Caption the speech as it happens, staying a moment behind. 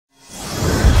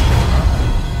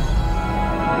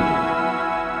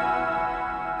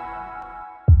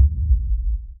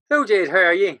Hello, Jade. How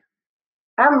are you?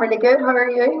 I'm really good. How are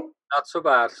you? Not so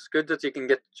bad. It's good that you can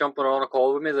get jumping on a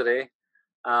call with me today.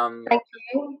 Thank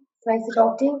you. It's nice to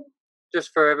talk to you.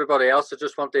 Just for everybody else, I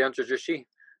just want to introduce you.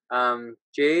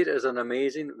 Jade is an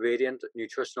amazing, radiant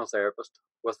nutritional therapist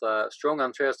with a strong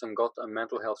interest in gut and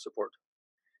mental health support.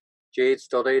 Jade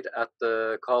studied at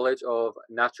the College of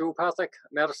Naturopathic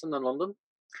Medicine in London,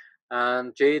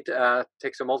 and Jade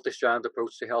takes a multi-strand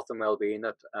approach to health and well-being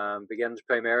that begins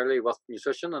primarily with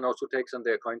nutrition and also takes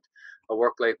into account a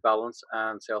work-life balance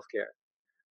and self-care.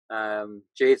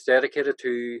 Jade's dedicated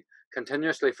to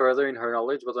continuously furthering her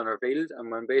knowledge within her field,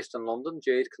 and when based in London,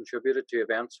 Jade contributed to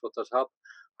events with the top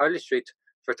Harley Street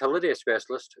fertility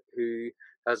specialist who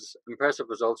has impressive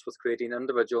results with creating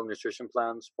individual nutrition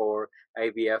plans for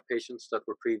IVF patients that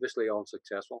were previously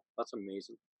unsuccessful. That's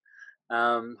amazing.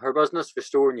 Her business,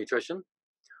 Restore Nutrition,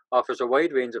 offers a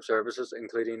wide range of services,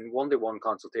 including one-to-one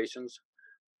consultations,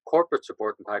 corporate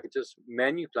support and packages,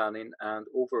 menu planning, and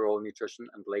overall nutrition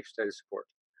and lifestyle support.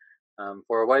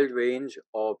 For a wide range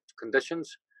of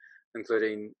conditions,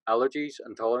 including allergies,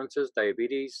 intolerances,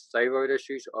 diabetes, thyroid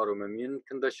issues, autoimmune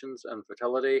conditions,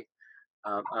 infertility,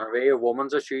 an array of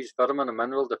women's issues, vitamin and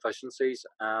mineral deficiencies,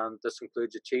 and this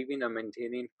includes achieving and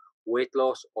maintaining weight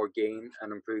loss or gain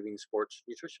and improving sports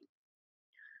nutrition.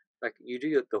 Like, you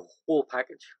do the whole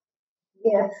package.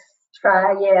 Yes,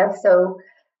 try. Yeah. So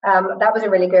that was a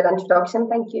really good introduction.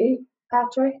 Thank you,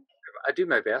 Patrick. I do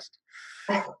my best.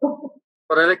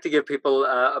 But I like to give people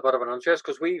a bit of an interest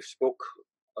because we've spoke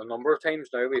a number of times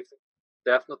now. We've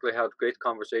definitely had great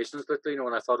conversations lately,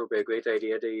 and I thought it would be a great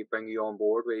idea to bring you on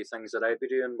board with things that I'd be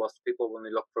doing with people when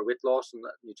they look for weight loss, and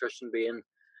nutrition being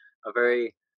a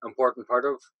very important part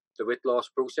of the weight loss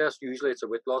process. Usually it's a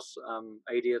weight loss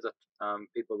idea that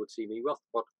people would see me with,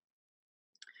 but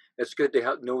it's good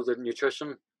to know the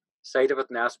nutrition side of it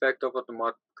and aspect of it, and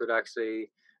what could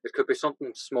actually, it could be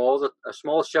something small, that a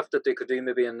small shift that they could do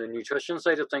maybe in the nutrition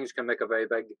side of things can make a very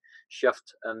big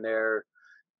shift in their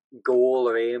goal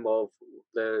or aim of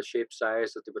the shape,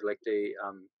 size that they would like to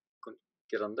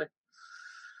get under.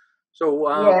 So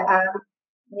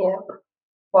yeah,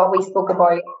 what we spoke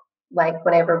about, like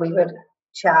whenever we would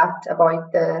chat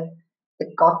about the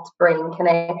gut brain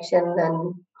connection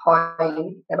and how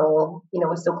it all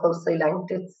is so closely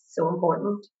linked, it's so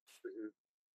important.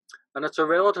 And it's a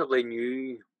relatively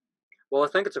new, well, I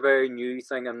think it's a very new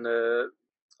thing on the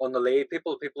lay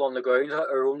people on the ground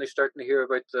are only starting to hear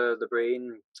about the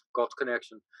brain gut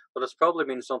connection, but it's probably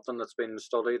been something that's been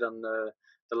studied in the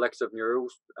likes of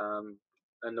neuros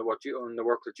and the work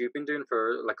that you've been doing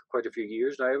for like quite a few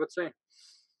years now, I would say.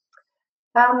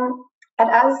 It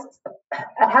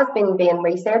has been being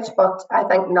researched, but I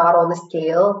think not on the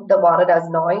scale that what it is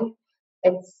now.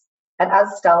 It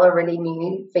is still a really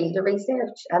new field of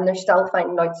research, and they're still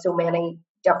finding out so many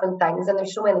different things, and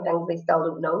there's so many things they still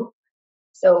don't know.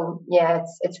 So yeah,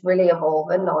 it's really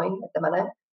evolving now at the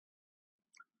minute.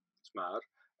 It's mad.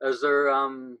 Is there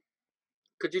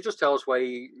could you just tell us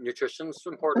why nutrition is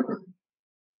important?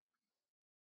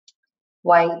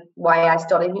 Why I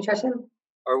studied nutrition?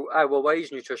 Or well, why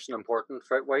is nutrition important?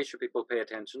 Why should people pay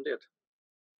attention to it?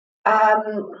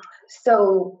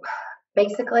 So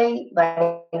basically,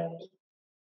 like,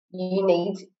 you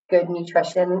need good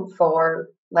nutrition for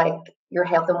like your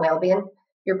health and well-being.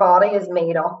 Your body is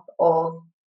made up of,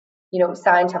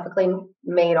 scientifically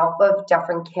made up of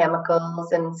different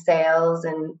chemicals and cells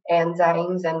and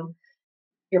enzymes, and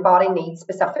your body needs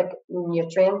specific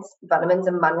nutrients, vitamins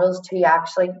and minerals to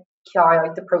actually carry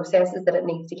out the processes that it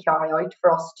needs to carry out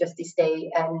for us just to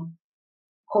stay in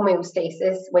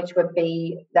homeostasis, which would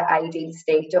be the ideal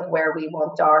state of where we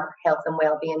want our health and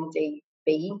well-being to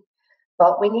be.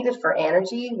 But we need it for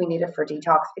energy, we need it for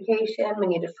detoxification, we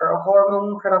need it for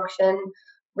hormone production,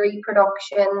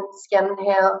 reproduction, skin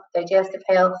health, digestive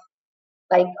health.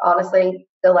 Like, honestly,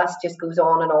 the list just goes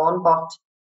on and on. But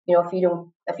if you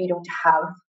don't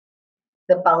have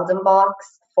the building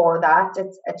blocks for that,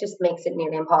 it just makes it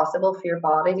nearly impossible for your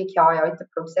body to carry out the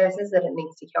processes that it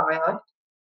needs to carry out.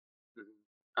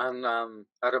 And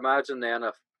I'd imagine then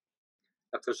if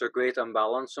there's a great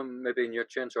imbalance in maybe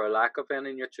nutrients or a lack of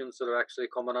any nutrients that are actually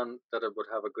coming in, that it would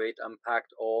have a great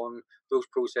impact on those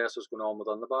processes going on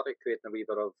within the body, creating a wee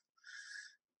bit of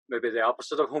maybe the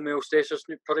opposite of homeostasis,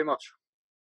 pretty much.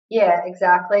 Yeah,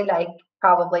 exactly. Like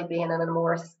probably being in a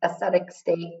more acidic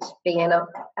state, being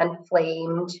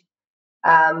inflamed,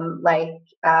 and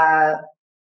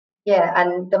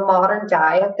the modern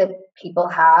diet that people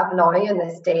have now in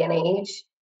this day and age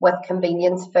with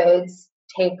convenience foods,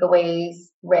 takeaways,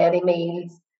 ready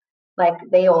meals, like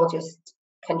they all just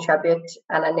contribute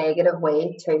in a negative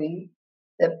way to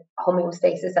the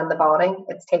homeostasis in the body.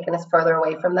 It's taken us further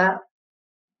away from that.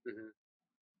 Mm-hmm.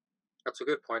 That's a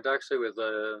good point, actually. With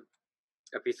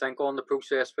if you think on the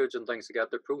processed foods and things like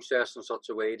that, they're processed in such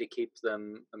a way to keep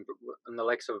them in the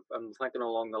likes of, I'm thinking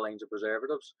along the lines of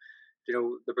preservatives. You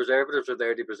know, the preservatives are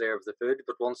there to preserve the food,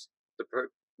 but once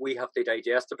we have to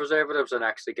digest the preservatives and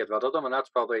actually get rid of them, and that's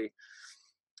probably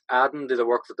adding to the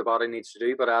work that the body needs to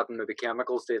do, but adding maybe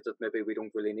chemicals to it that maybe we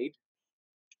don't really need.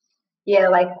 Yeah,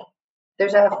 like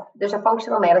there's a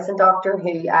functional medicine doctor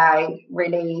who I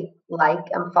really like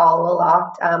and follow a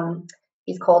lot.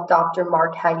 He's called Dr.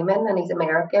 Mark Hyman, and he's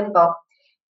American, but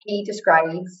he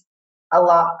describes a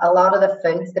lot of the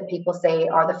foods that people say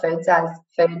are the foods as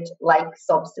food like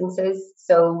substances.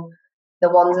 So the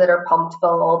ones that are pumped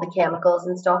full, all the chemicals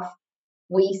and stuff,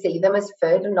 we see them as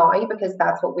food now because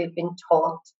that's what we've been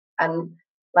taught and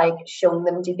like shown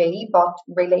them to be. But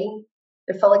really,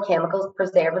 they're full of chemicals,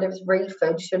 preservatives. Real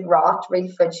food should rot.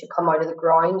 Real food should come out of the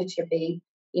ground. It should be,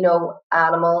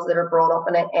 animals that are brought up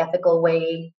in an ethical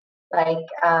way, like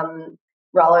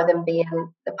rather than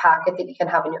being the packet that you can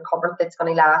have in your cupboard that's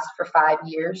going to last for 5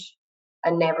 years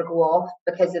and never go off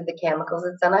because of the chemicals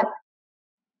that's in it.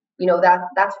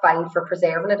 That's fine for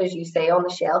preserving it, as you say, on the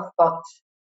shelf, but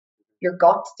your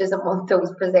gut doesn't want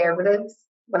those preservatives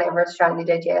whenever it's trying to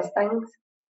digest things.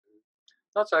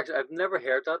 That's actually, I've never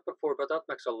heard that before, but that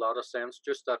makes a lot of sense.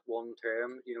 Just that one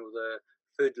term, the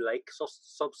food-like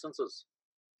substances.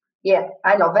 Yeah,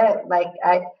 I love it. Like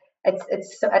it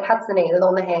hits the nail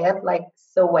on the head like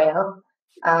so well.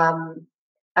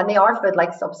 And they are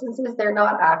food-like substances. They're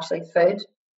not actually food.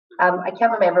 I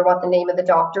can't remember what the name of the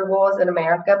doctor was in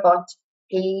America, but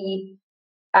he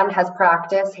and his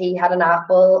practice, he had an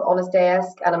apple on his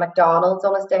desk and a McDonald's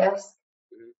on his desk.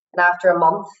 And after a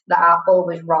month, the apple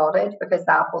was rotted because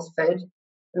the apple's food.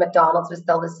 The McDonald's was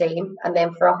still the same. And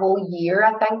then for a whole year,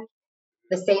 I think,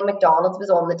 the same McDonald's was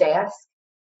on the desk,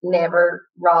 never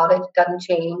rotted, didn't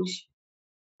change.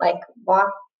 Like,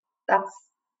 what? That's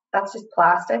just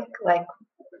plastic. Like,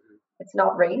 it's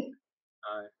not real.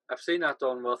 I've seen that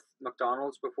done with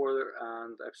McDonald's before,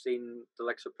 and I've seen the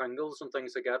likes of Pringles and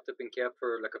things like that that've been kept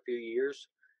for like a few years.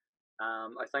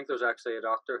 I think there's actually a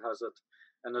doctor has it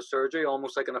in the surgery,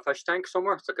 almost like in a fish tank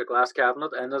somewhere. It's like a glass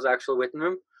cabinet in his actual waiting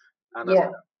room, and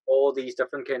it's all these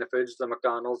different kind of foods: the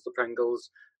McDonald's, the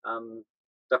Pringles,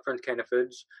 different kind of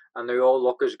foods, and they all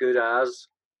look as good as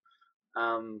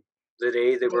the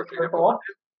day they were kind of bought.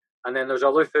 And then there's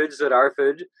other foods that are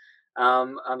food.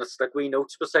 And it's like wee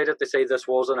notes beside it. They say this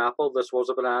was an apple, this was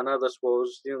a banana, this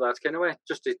was, that kind of way,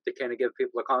 just to kind of give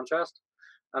people a contrast.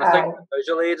 And I think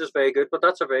visual aid is very good, but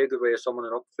that's a very good way of summing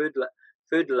it up.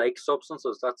 Food-like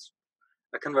substances.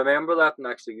 I can remember that and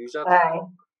actually use that.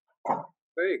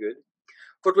 Very good.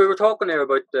 But we were talking there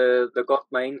about the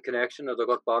gut-mind connection or the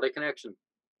gut-body connection.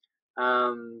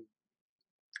 Do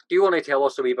you want to tell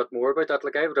us a wee bit more about that?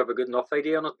 Like, I would have a good enough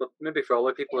idea on it, but maybe for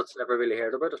other people that's never really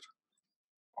heard about it.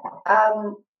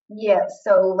 Yeah,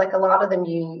 so like a lot of the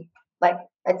new, like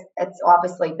it's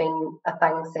obviously been a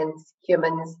thing since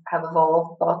humans have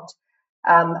evolved, but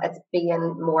it's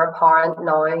being more apparent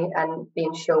now and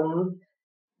being shown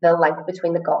the link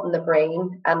between the gut and the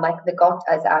brain. And like the gut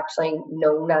is actually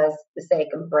known as the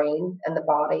second brain in the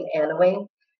body anyway.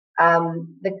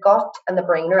 The gut and the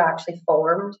brain are actually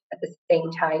formed at the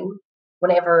same time.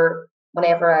 Whenever an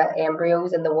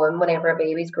embryo's in the womb, whenever a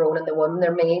baby's grown in the womb,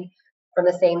 they're made from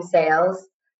the same cells,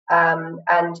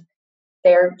 and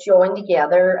they're joined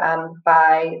together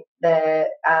by the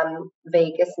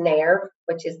vagus nerve,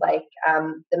 which is like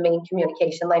the main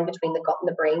communication line between the gut and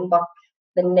the brain. But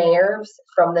the nerves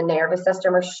from the nervous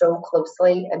system are so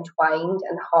closely entwined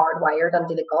and hardwired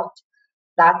into the gut.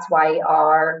 That's why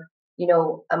our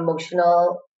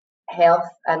emotional health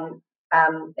and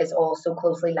is also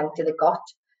closely linked to the gut.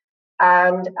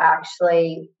 And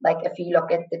actually, like if you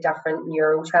look at the different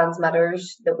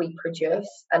neurotransmitters that we produce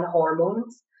and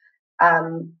hormones,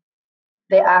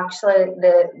 the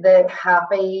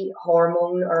happy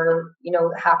hormone, or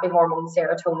happy hormone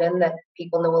serotonin, that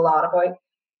people know a lot about.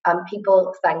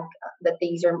 People think that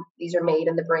these are made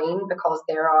in the brain because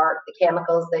there are the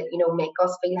chemicals that make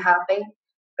us feel happy,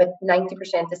 but 90%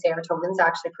 of serotonin is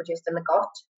actually produced in the gut.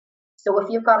 So if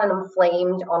you've got an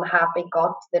inflamed, unhappy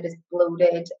gut that is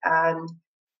bloated, and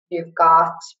you've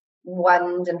got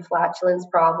wind and flatulence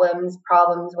problems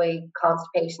with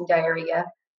constipation, diarrhea,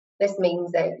 this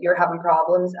means that you're having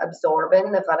problems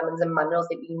absorbing the vitamins and minerals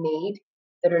that you need,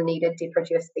 that are needed to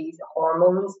produce these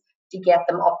hormones, to get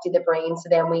them up to the brain, so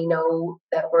then we know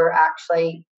that we're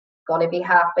actually going to be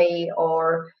happy,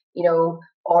 or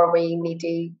we need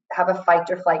to have a fight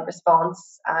or flight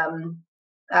response.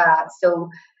 So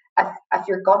if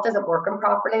your gut isn't working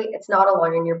properly, it's not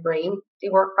allowing your brain to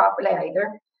work properly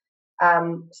either.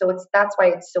 So that's why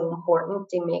it's so important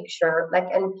to make sure, like,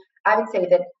 and I would say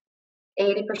that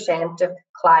 80% of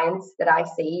clients that I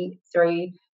see through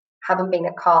having been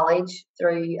at college,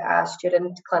 through a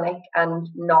student clinic, and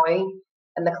now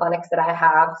in the clinics that I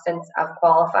have since I've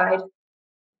qualified,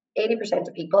 80%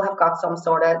 of people have got some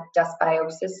sort of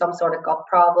dysbiosis, some sort of gut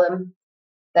problem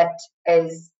that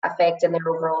is affecting their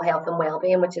overall health and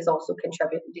well-being, which is also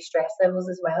contributing to stress levels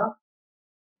as well.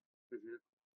 Mm-hmm.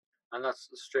 And that's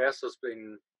stress has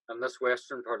been in this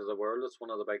western part of the world. It's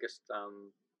one of the biggest.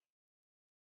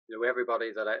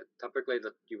 Everybody that typically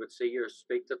that you would see or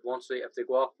speak that once if they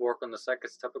go off work on the sick,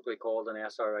 it's typically called an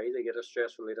SRI. They get a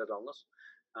stress-related illness,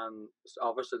 and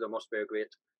obviously there must be a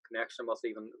great connection with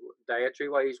even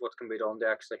dietary-wise what can be done to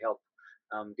actually help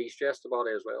de-stress the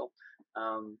body as well.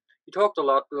 You talked a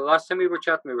lot. The last time we were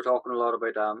chatting, we were talking a lot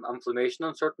about inflammation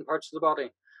in certain parts of the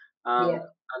body. Yeah.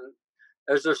 And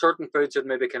is there certain foods that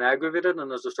maybe can aggravate it,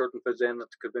 and is there certain foods then that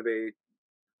could maybe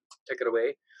take it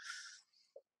away?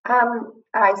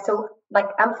 So like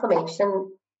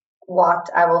inflammation, what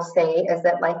I will say is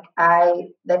that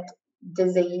that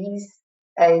disease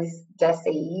is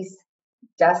disease,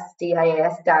 dis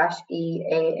dash ease,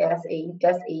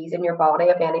 disease in your body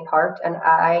of any part, and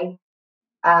I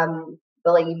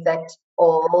believe that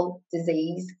all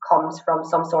disease comes from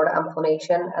some sort of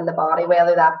inflammation in the body,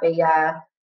 whether that be a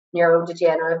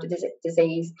neurodegenerative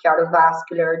disease,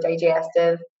 cardiovascular,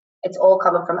 digestive. It's all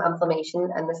coming from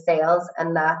inflammation in the cells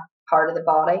in that part of the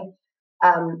body.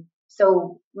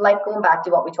 So, like going back to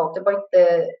what we talked about,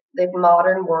 the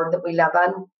modern world that we live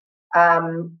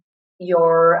in,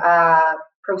 your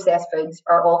processed foods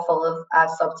are all full of a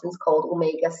substance called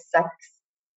omega-6,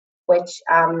 which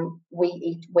we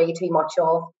eat way too much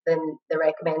of than the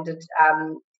recommended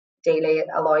daily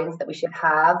allowance that we should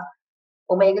have.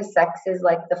 Omega-6 is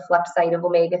like the flip side of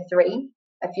omega-3.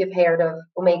 If you've heard of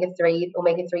omega-3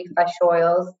 fish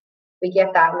oils, we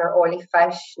get that in our oily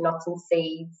fish, nuts and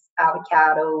seeds,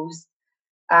 avocados,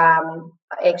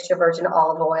 extra virgin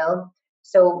olive oil.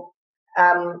 So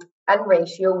in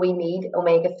ratio, we need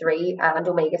omega-3 and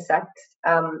omega-6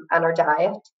 in our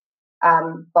diet.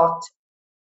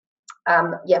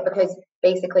 Because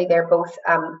basically they're both,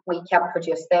 we can't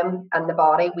produce them in the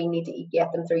body. We need to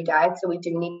get them through diet, so we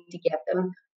do need to get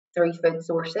them through food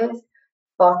sources.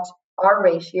 But our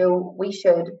ratio, we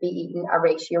should be eating a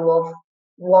ratio of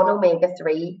 1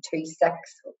 omega-3 to 6,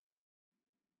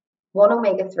 1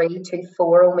 omega-3 to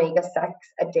 4 omega-6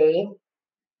 a day.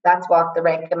 That's what the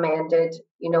recommended,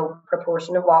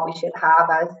 proportion of what we should have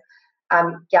as.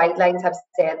 Guidelines have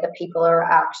said that people are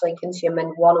actually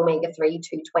consuming 1 omega-3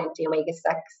 to 20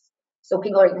 omega-6. So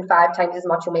people are eating 5 times as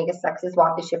much omega-6 as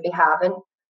what they should be having.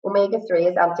 Omega-3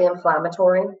 is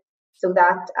anti-inflammatory, so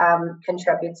that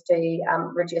contributes to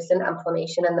reducing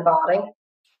inflammation in the body,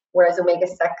 whereas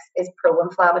omega-6 is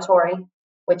pro-inflammatory,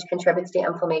 which contributes to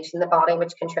inflammation in the body,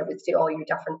 which contributes to all your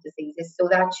different diseases. So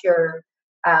that's your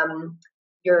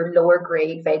lower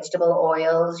grade vegetable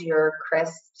oils, your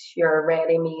crisps, your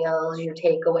ready meals, your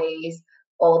takeaways,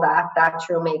 all that's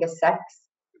your omega-6. Mm-hmm.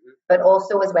 But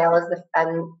also as well as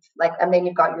and then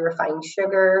you've got your refined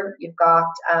sugar, you've got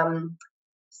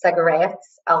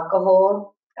cigarettes,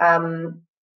 alcohol,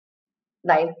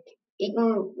 like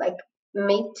eating like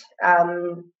meat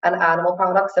and animal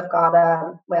products have got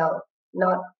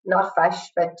not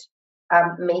fish, but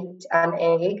meat and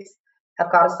eggs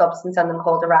have got a substance in them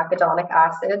called arachidonic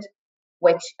acid,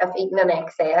 which if eaten in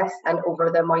excess and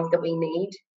over the amount that we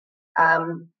need,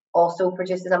 also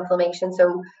produces inflammation.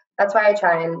 So that's why I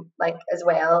try and as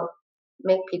well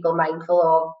make people mindful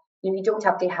of, you don't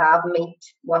have to have meat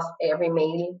with every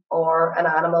meal or an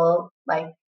animal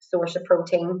source of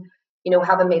protein.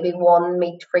 Having maybe one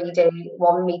meat-free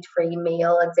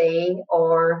meal a day,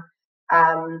 or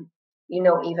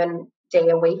even day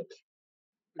a week.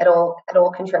 It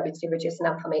all contributes to reducing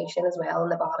inflammation as well in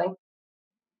the body.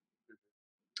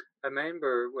 I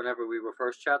remember whenever we were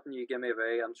first chatting, you gave me a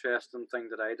very interesting thing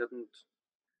that I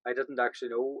didn't actually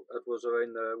know. It was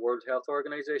around the World Health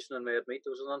Organization and red meat. It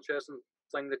was an interesting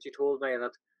thing that you told me, and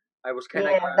that I was kind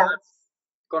of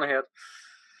going ahead.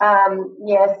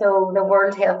 So the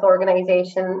World Health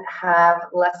Organization have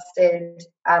listed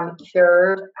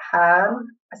cured ham,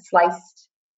 sliced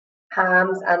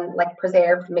hams, and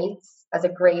preserved meats as a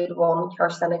grade 1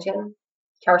 carcinogen.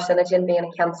 Carcinogen being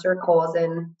a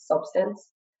cancer-causing substance,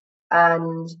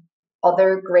 and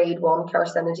other grade 1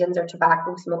 carcinogens are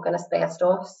tobacco, smoke, and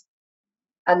asbestos.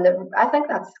 And I think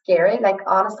that's scary.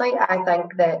 Honestly, I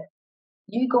think that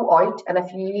you go out, and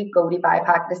if you go to buy a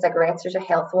packet of cigarettes, there's a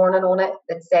health warning on it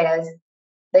that says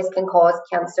this can cause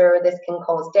cancer, this can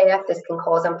cause death, this can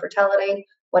cause infertility,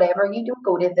 whatever. You don't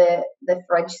go to the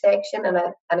fridge section in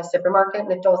a supermarket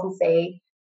and it doesn't say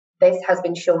this has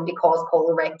been shown to cause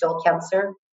colorectal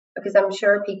cancer, because I'm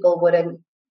sure people wouldn't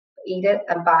eat it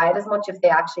and buy it as much if they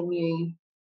actually knew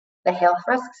the health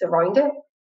risks around it.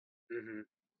 Mm-hmm.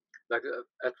 Like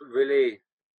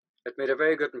it made a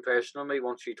very good impression on me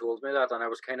once she told me that, and I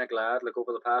was kind of glad. Like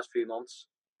over the past few months,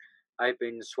 I've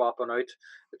been swapping out,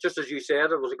 just as you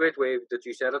said, it was a great way that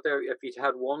you said it there. If you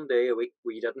had one day a week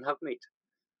where you didn't have meat,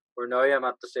 where now I'm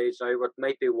at the stage now where it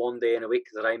might be one day in a week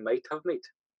that I might have meat.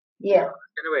 Yeah.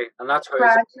 Anyway, and that's how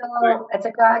it's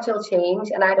a gradual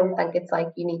change, and I don't think it's like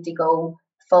you need to go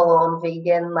full on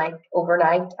vegan like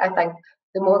overnight. I think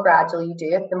the more gradual you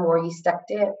do it, the more you stick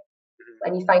to it,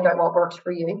 and you find out what works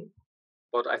for you.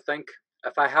 But I think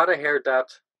if I had heard that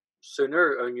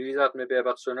sooner, or knew that maybe a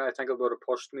bit sooner, I think it would have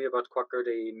pushed me a bit quicker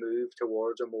to move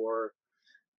towards a more,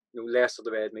 less of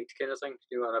the red meat kind of thing.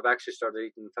 And I've actually started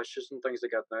eating fishes and things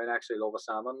like that now, and I actually love a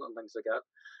salmon and things like that.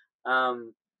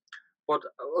 But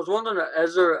I was wondering,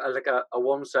 is there a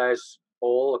one size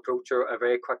all approach or a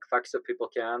very quick fix that people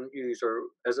can use, or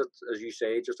is it, as you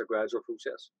say, just a gradual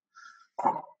process?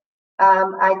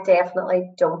 I definitely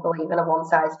don't believe in a one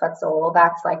size fits all.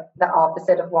 That's like the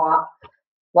opposite of what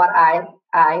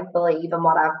I believe and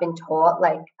what I've been taught.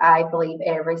 Like I believe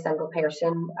every single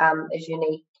person is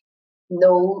unique.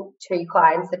 No two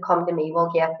clients that come to me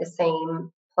will get the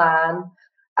same plan.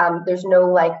 There's no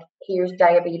like, here's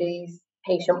diabetes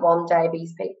patient one,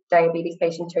 diabetes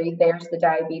patient two, there's the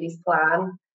diabetes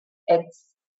plan. It's,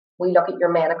 we look at your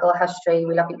medical history,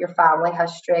 we look at your family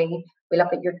history, we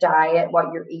look at your diet,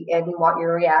 what you're eating, what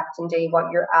you're reacting to,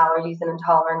 what your allergies and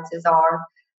intolerances are.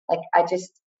 Like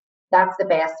that's the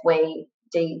best way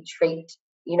to treat,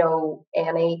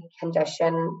 any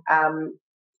condition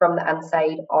from the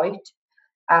inside out.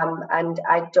 And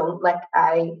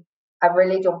I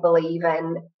really don't believe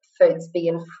in foods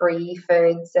being free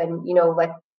foods and,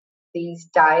 like these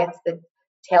diets that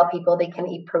tell people they can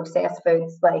eat processed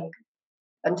foods like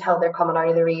until they're coming out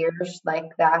of their ears. Like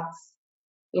that's,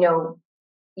 you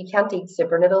can't eat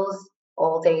super noodles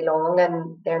all day long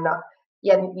and they're not,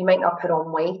 yeah, you might not put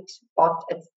on weight, but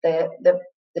it's the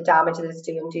damage that it's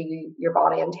doing to your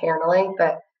body internally.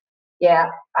 But yeah,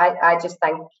 I just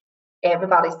think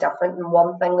everybody's different, and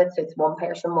one thing that suits one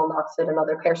person will not suit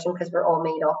another person because we're all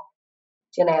made up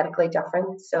genetically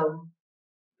different. So,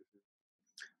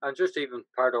 and just even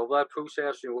part of that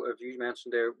process, if you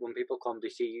mentioned there, when people come to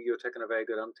see you, you're taking a very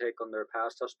good intake on their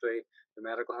past history, their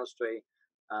medical history,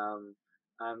 and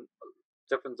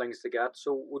different things to get.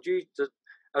 So would you,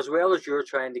 as well as you're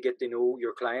trying to get to know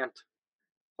your client,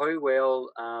 how well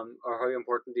or how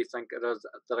important do you think it is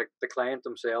that the client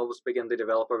themselves begin to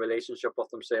develop a relationship with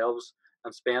themselves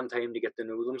and spend time to get to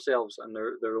know themselves and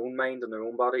their own mind and their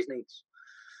own body's needs?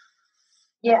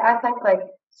 Yeah, I think like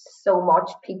so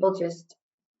much people just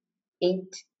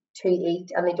eat to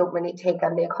eat and they don't really take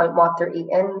into account what they're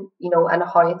eating, and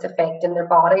how it's affecting their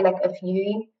body. Like if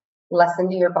you listen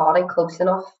to your body close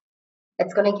enough,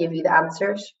 it's going to give you the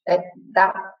answers.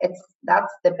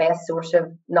 That's the best source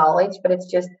of knowledge, but it's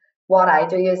just what I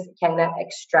do is kind of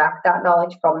extract that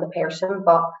knowledge from the person.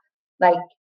 But like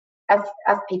if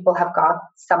people have got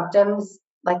symptoms,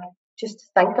 like just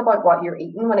think about what you're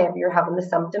eating whenever you're having the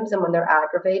symptoms and when they're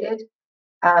aggravated.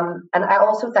 And I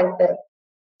also think that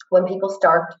when people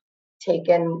start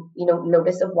taking,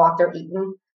 notice of what they're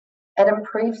eating, it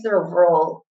improves their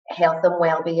overall health and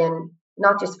well-being,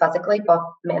 not just physically but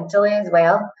mentally as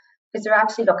well, because they're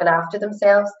actually looking after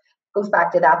themselves. It goes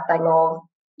back to that thing of,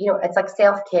 it's like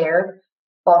self-care,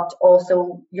 but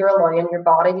also you're allowing your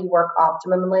body to work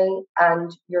optimally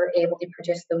and you're able to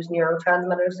produce those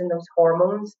neurotransmitters and those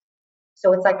hormones.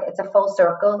 So it's like it's a full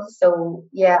circle. So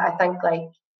yeah, I think like,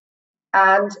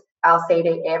 and I'll say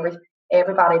to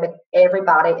everybody that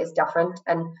everybody is different,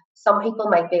 and some people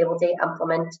might be able to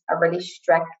implement a really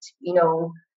strict,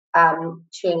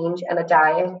 change in a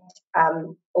diet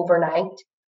overnight,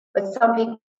 but some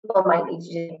people might need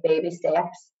to do baby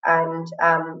steps, and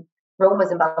Rome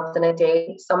isn't built in a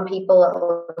day. Some people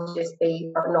it'll just be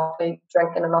starting off with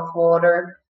drinking enough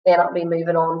water, then it'll be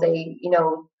moving on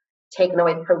to taking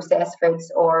away the processed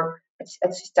foods, or it's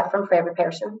just different for every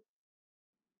person.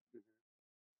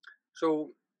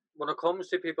 So when it comes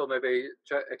to people maybe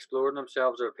exploring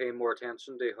themselves or paying more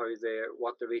attention to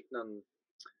what they're eating and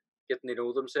getting to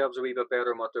know themselves a wee bit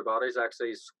better and what their body's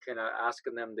actually is kind of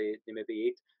asking them to maybe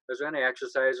eat, is there any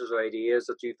exercises or ideas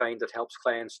that you find that helps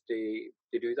clients to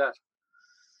do that?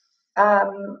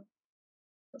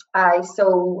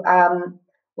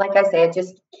 Like I said,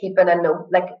 just keeping a note,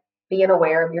 like being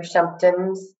aware of your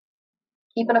symptoms.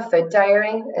 Keeping a food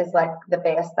diary is like the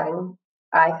best thing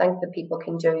I think that people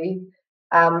can do.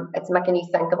 It's making you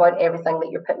think about everything that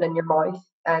you're putting in your mouth,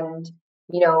 and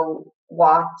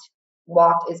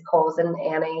what is causing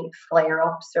any flare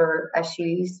ups or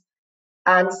issues.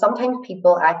 And sometimes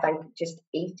people, I think, just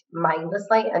eat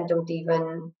mindlessly and don't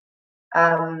even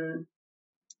um,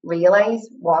 realize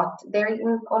what they're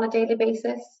eating on a daily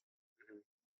basis.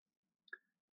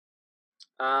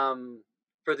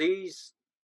 For these,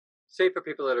 say for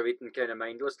people that are eating kind of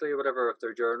mindlessly or whatever, if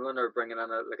they're journaling or bringing in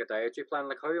a dietary plan,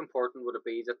 like how important would it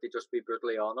be that they just be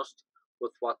brutally honest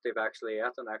with what they've actually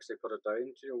ate and actually put it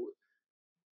down?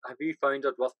 Have you found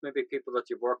it with maybe people that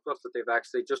you've worked with that they've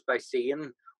actually, just by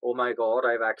seeing, oh my god,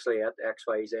 I've actually ate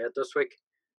XYZ this week,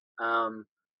 and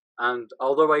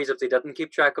otherwise if they didn't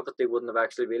keep track of it, they wouldn't have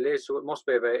actually realized. So it must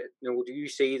be about, do you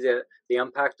see the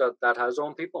impact that has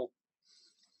on people?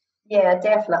 Yeah,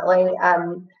 definitely. I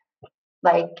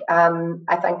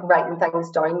think writing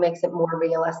things down makes it more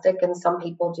realistic, and some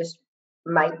people just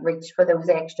might reach for those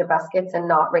extra biscuits and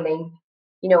not really,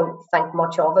 think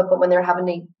much of it. But when they're having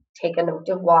to take a note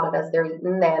of what it is they're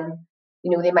eating, then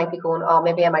they might be going, oh,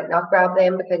 maybe I might not grab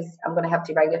them because I'm going to have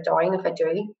to write it down if I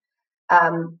do.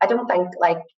 I don't think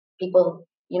like people,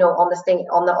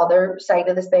 on the other side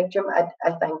of the spectrum.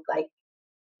 I think like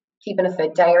keeping a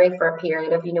food diary for a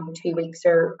period of 2 weeks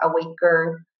or a week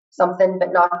or something,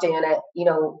 but not doing it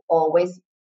always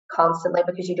constantly,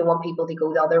 because you don't want people to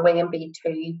go the other way and be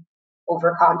too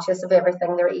over conscious of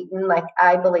everything they're eating. Like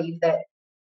I believe that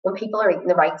when people are eating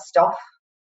the right stuff,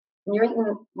 when you're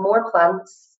eating more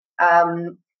plants,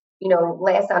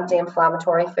 less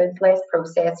anti-inflammatory foods, less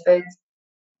processed foods,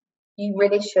 you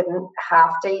really shouldn't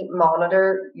have to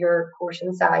monitor your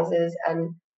portion sizes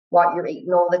and what you're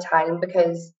eating all the time,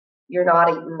 because you're not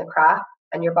eating the crap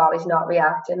and your body's not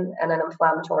reacting in an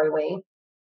inflammatory way.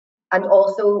 And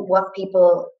also with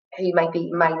people who might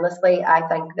be mindlessly, I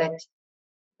think that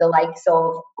the likes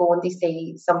of going to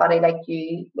see somebody like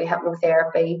you with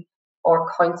hypnotherapy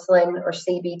or counselling or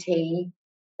CBT,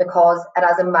 because it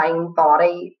has a mind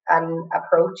body and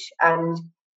approach, and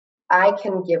I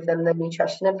can give them the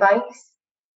nutrition advice,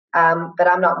 but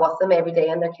I'm not with them every day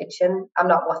in their kitchen. I'm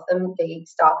not with them to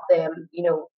stop them,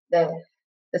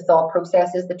 the thought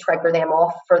processes that trigger them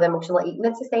off for the emotional eating.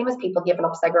 It's the same as people giving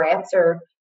up cigarettes or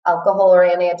alcohol or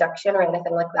any addiction or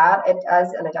anything like that. It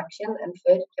is an addiction, and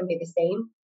food can be the same,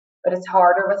 but it's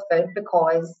harder with food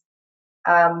because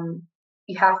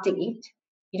you have to eat.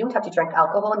 You don't have to drink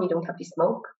alcohol and you don't have to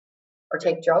smoke or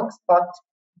take drugs, but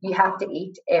you have to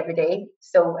eat every day.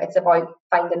 So it's about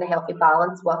finding a healthy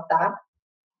balance with that.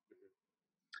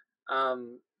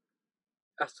 Um,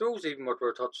 I suppose even what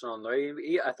we're touching on now,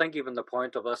 I think even the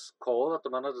point of this call at the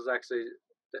minute is actually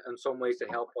in some ways to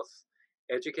help with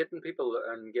educating people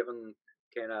and giving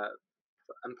kind of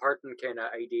imparting kind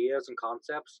of ideas and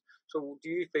concepts. So do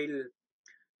you feel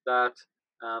that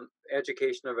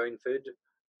education around food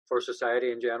for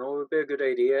society in general would be a good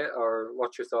idea, or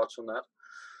what's your thoughts on that?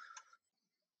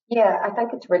 Yeah, I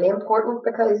think it's really important,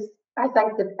 because I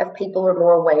think that if people were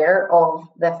more aware of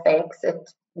the effects that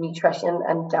nutrition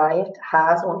and diet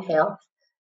has on health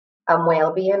and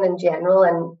well-being in general,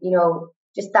 and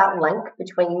just that link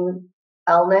between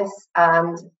illness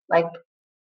and like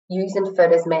using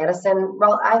food as medicine.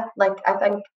 Well, I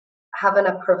think having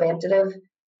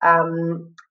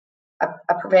um,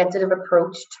 a preventative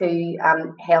approach to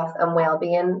health and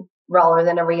well-being rather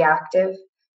than a reactive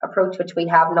approach, which we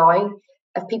have now.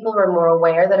 If people were more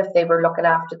aware that if they were looking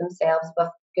after themselves with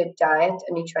good diet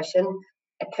and nutrition,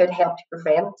 it could help to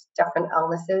prevent different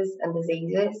illnesses and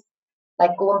diseases.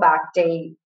 Like going back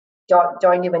to down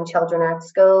to when children are at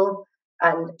school,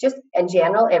 and just in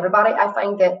general, everybody. I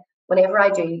find that whenever I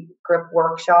do group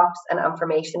workshops and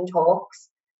information talks,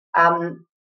 um,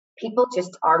 people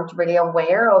just aren't really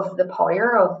aware of the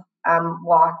power of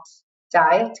what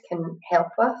diet can help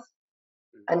with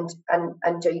and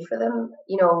do for them,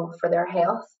 for their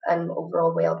health and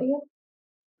overall well-being.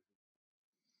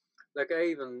 Like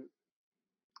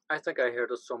I think I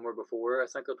heard it somewhere before. I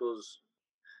think it was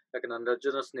like an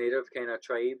indigenous native kind of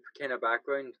tribe kind of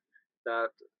background, that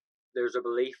there's a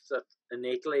belief that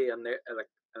innately in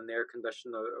their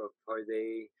condition of how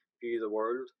they view the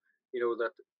world,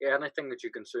 that anything that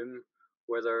you consume,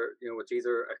 whether it's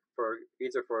either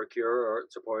for a cure or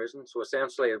it's a poison, so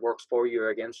essentially it works for you or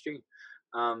against you.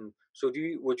 So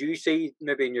would you see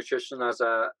maybe nutrition as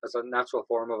a natural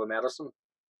form of a medicine?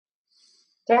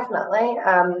 Definitely.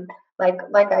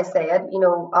 Like I said,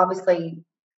 obviously,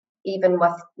 even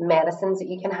with medicines that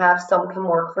you can have, some can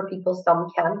work for people, some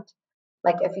can't.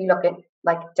 Like if you look at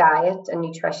like diet and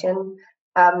nutrition,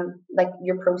 like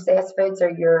your processed foods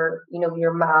or your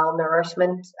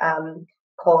malnourishment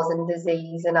causing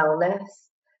disease and illness.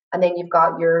 And then you've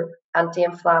got your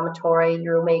anti-inflammatory,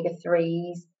 your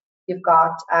omega-3s. You've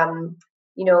got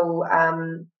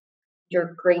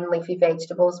your green leafy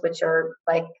vegetables, which are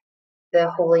like the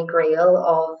holy grail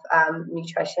of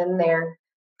nutrition. They're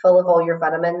full of all your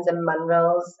vitamins and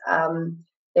minerals.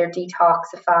 They're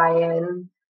detoxifying,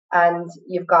 and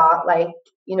you've got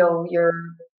your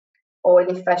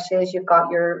oily fishes. You've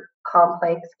got your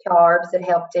complex carbs that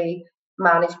help to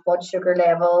manage blood sugar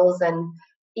levels, and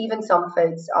even some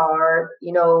foods are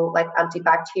like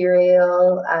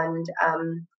antibacterial and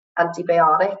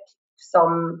antibiotic.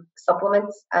 Some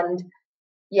supplements, and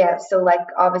yeah, so like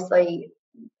obviously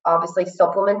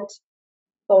supplement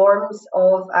forms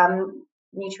of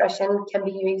nutrition can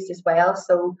be used as well.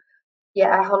 So yeah,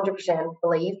 I 100%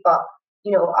 believe, but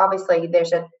obviously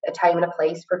there's a time and a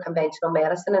place for conventional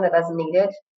medicine, and it is needed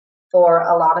for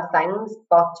a lot of things.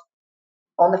 But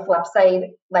on the flip side,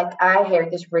 like I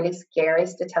heard this really scary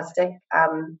statistic,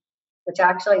 which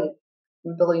actually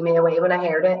blew me away when I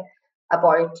heard it,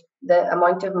 about the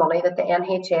amount of money that the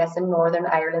NHS in Northern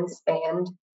Ireland spend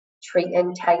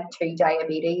treating type 2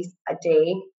 diabetes a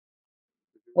day,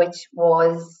 which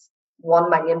was £1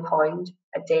 million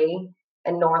a day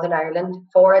in Northern Ireland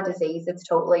for a disease that's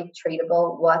totally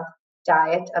treatable with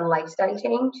diet and lifestyle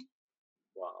change.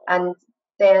 Wow. And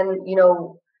then,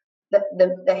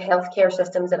 the healthcare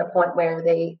system's at a point where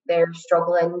they're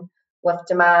struggling with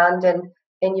demand, and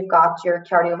then you've got your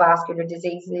cardiovascular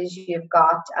diseases, you've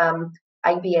got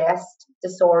IBS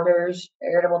disorders,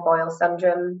 irritable bowel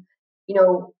syndrome.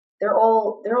 They're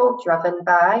all driven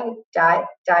by diet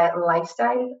and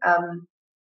lifestyle.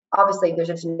 Obviously, there's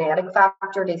a genetic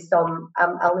factor to some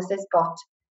illnesses, but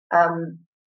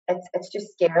it's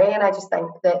just scary. And I just think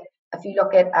that if you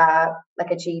look at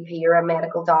like a GP or a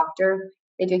medical doctor,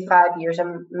 they do 5 years of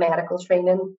medical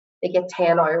training, they get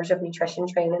 10 hours of nutrition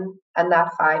training in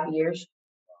that 5 years.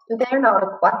 So they're not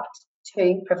equipped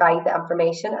to provide the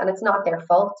information, and it's not their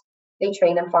fault. They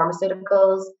train in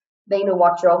pharmaceuticals, they know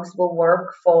what drugs will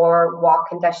work for what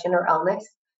condition or illness,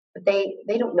 but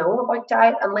they don't know about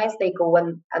diet unless they go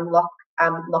and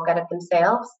look at it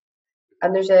themselves.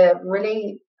 And there's a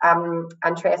really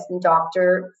interesting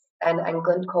doctor in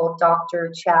England called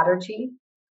Dr. Chatterjee,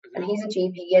 and he's a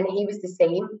GP, and he was the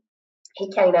same.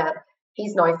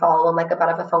 He's now following like a bit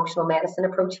of a functional medicine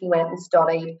approach. He went and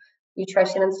studied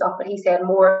nutrition and stuff, but he said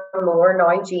more and more now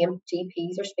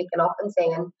GPs are speaking up and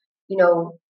saying,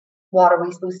 what are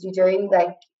we supposed to do?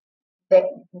 Like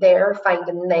they're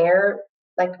finding their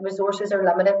like resources are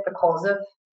limited because of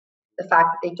the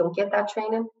fact that they don't get that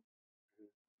training.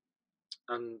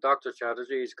 And Dr.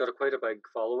 Chatterjee's got quite a big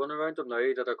following around him now.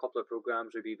 He did a couple of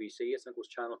programs with BBC, I think it was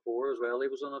Channel 4 as well. He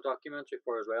was on a documentary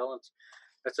for as well. And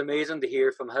it's amazing to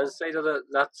hear from his side of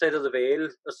that side of the veil.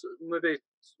 That's maybe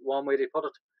one way to put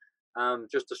it.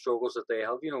 Just the struggles that they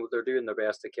have. They're doing their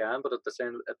best they can, but at the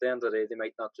end of the day, they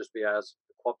might not just be as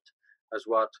equipped as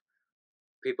what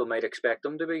people might expect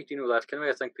them to be. That kind of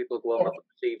way? I think people go on with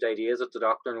perceived ideas that the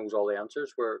doctor knows all the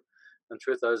answers, where in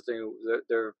truth is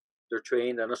they're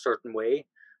trained in a certain way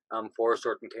for a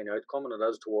certain kind of outcome, and it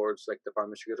is towards like the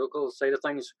pharmaceutical side of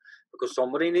things, because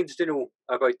somebody needs to know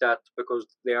about that, because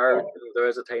there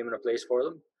is a time and a place for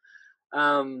them.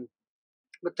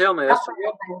 But tell me this.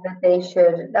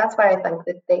 That's why I think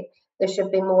that there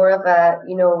should be more of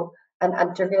an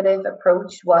integrative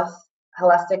approach with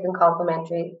holistic and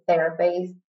complementary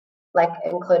therapies, like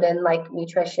including like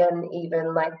nutrition,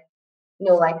 even like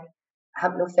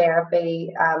hypnotherapy,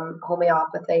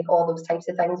 homeopathy, all those types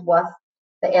of things with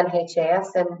the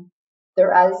NHS. And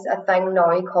there is a thing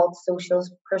now called social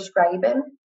prescribing,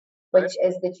 which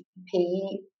is the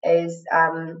GP is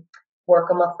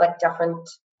working with like different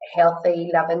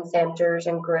healthy living centres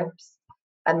and groups,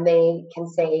 and they can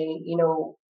say,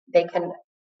 they can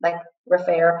like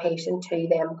refer a patient to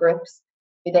them groups,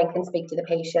 who then can speak to the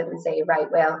patient and say,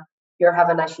 right, well, you're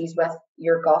having issues with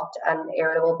your gut and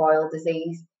irritable bowel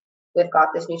disease. We've got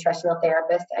this nutritional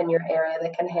therapist in your area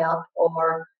that can help.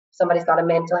 Or somebody's got a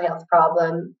mental health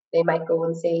problem, they might go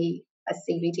and see a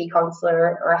CBT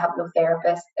counsellor or a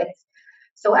hypnotherapist.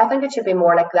 So I think it should be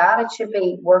more like that. It should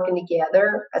be working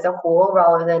together as a whole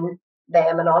rather than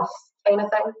them and us kind of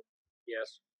thing.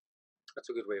 Yes, that's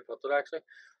a good way to put it, actually.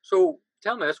 So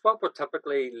tell me this, what would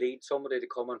typically lead somebody to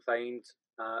come and find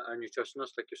a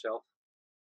nutritionist like yourself?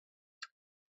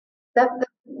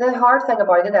 The hard thing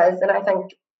about it is, and I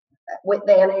think with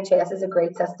the NHS is a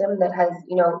great system that has,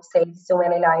 saved so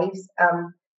many lives.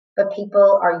 But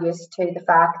people are used to the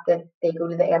fact that they go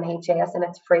to the NHS and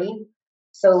it's free.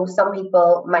 So some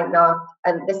people might not,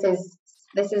 and this is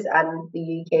in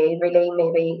the UK, really,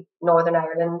 maybe Northern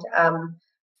Ireland,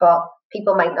 but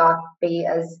people might not be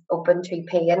as open to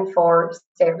paying for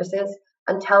services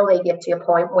until they get to a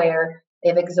point where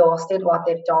they've exhausted what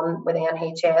they've done with the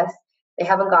NHS. They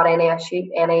haven't got any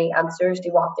answers to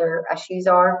what their issues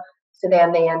are. So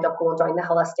then they end up going down the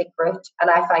holistic route. And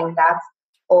I find that's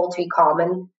all too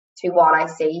common to what I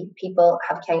see. People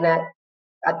have kind of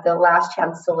at the last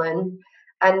chance saloon.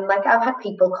 And like I've had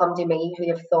people come to me who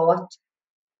have thought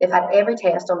they've had every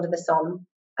test under the sun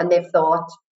and they've thought,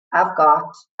 I've got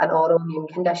an autoimmune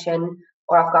condition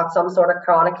or I've got some sort of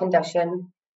chronic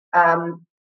condition.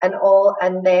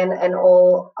 And then in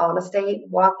all honesty,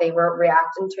 what they were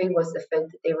reacting to was the food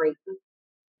that they were eating.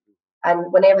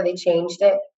 And whenever they changed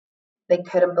it, they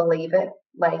couldn't believe it,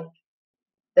 like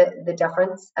the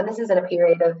difference. And this is in a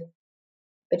period of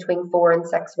between 4 and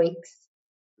 6 weeks.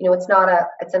 You know, it's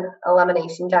an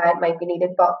elimination diet might be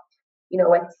needed, but you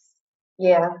know,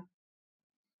 yeah.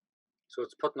 So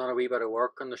it's putting on a wee bit of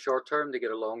work in the short term to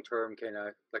get a long term kind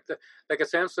of like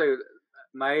essentially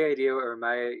my idea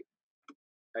around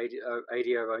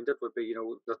it would be, you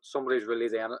know, that somebody's really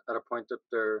then at a point that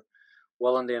they're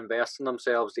willing to invest in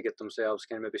themselves to get themselves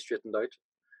kind of maybe straightened out,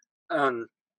 and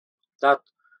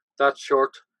that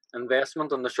short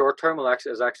investment in the short term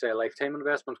is actually a lifetime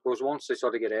investment, because once they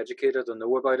sort of get educated and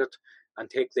know about it and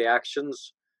take the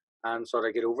actions and sort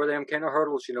of get over them kind of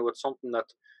hurdles, you know, it's something that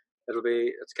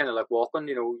it's kind of like walking,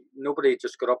 you know, nobody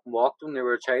just got up and walked when they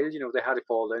were a child, you know, they had to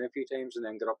fall down a few times and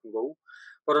then get up and go.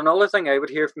 But another thing I would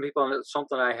hear from people, and it's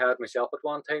something I had myself at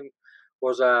one time,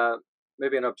 was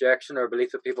maybe an objection or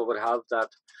belief that people would have that,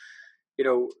 you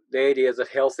know, the idea that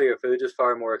healthier food is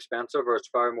far more expensive or it's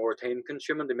far more time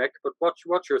consuming to make. But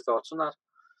what's your thoughts on that?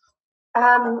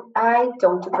 I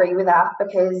don't agree with that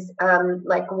because,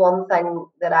 like one thing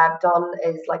that I've done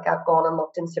is like I've gone and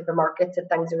looked in supermarkets at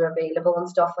things that are available and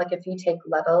stuff. Like if you take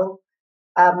Lidl,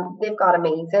 they've got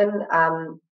amazing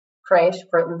fresh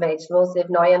fruit and vegetables. They've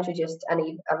now introduced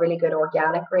a really good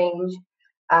organic range.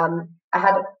 I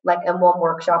had like in one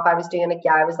workshop I was doing, a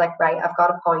guy was like, right, I've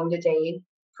got £1 a day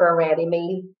for a ready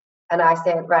meal, and I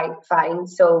said, right, fine.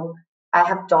 So I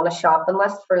have done a shopping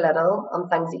list for Lidl on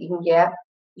things that you can get.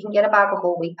 You can get a bag of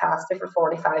whole wheat pasta for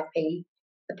 45p.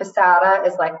 The passata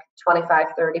is like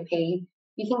 25-30p.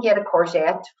 You can get a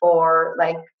courgette for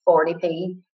like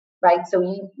 40p, right? So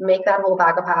you make that whole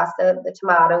bag of pasta, the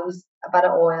tomatoes, a bit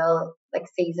of oil, like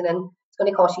seasoning. It's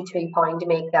going to cost you £2 to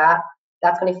make that.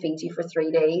 That's going to feed you for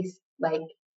 3 days. Like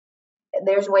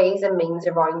there's ways and means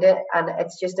around it, and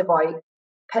it's just about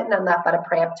putting in that bit of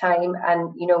prep time,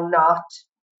 and you know, not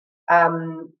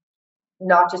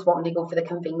just wanting to go for the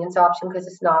convenience option because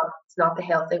it's not the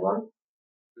healthy one.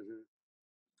 Mm-hmm.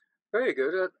 Very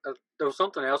good. There was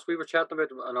something else we were chatting about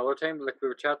another time. Like we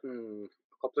were chatting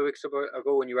a couple of weeks ago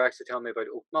when you were actually telling me about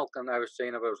oat milk, and I was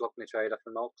saying if I was looking to try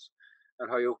different milks, and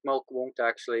how oat milk won't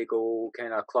actually go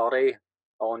kind of clotty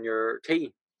on your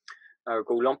tea or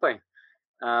go lumpy.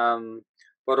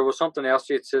 But there was something else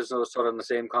you said, sort of in the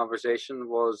same conversation,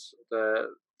 was the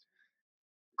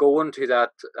going to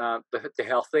that the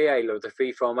healthy aisle or the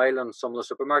free from aisle in some of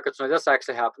the supermarkets. Now this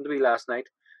actually happened to me last night.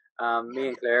 Me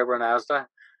and Claire were in Asda,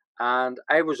 and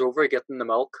I was over getting the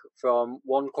milk from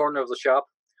one corner of the shop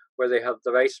where they have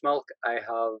the rice milk. I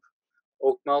have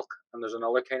oat milk, and there's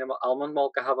another kind of almond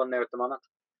milk I have on there at the minute.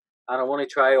 And I want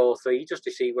to try all three just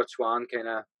to see which one kind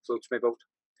of floats my boat.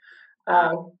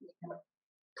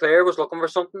 Claire was looking for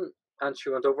something, and she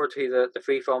went over to the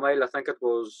free from aisle. I think it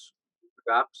was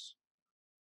wraps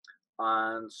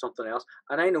and something else.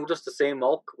 And I noticed the same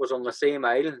milk was on the same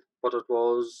aisle, but it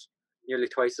was nearly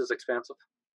twice as expensive.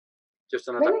 Just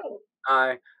in a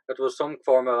Really? it was some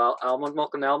form of almond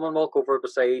milk, and almond milk over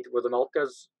beside where the milk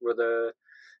is, where the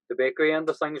bakery end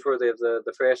of things, where they have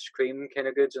the fresh cream kind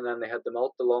of goods, and then they had the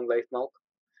milk, the long life milk.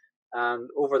 And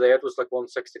over there it was like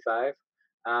 165,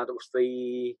 and it was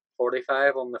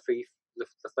 345 on the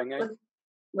thing out.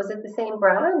 Was it the same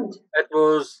brand? It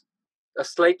was a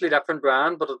slightly different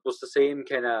brand, but it was the same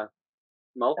kind of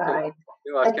milk. Right.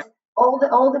 All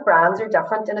the brands are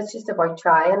different, and it's just about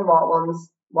trying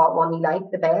what one you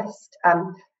like the best.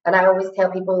 And I always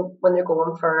tell people when they're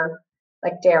going for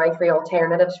like dairy-free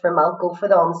alternatives for milk, go for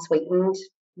the unsweetened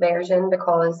version,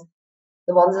 because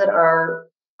the ones that are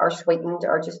sweetened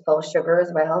are just full of sugar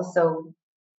as well. So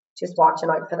just watching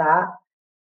out for that.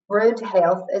 Root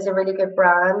Health is a really good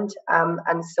brand,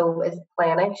 and so is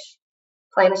Plenish.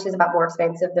 Plenish is a bit more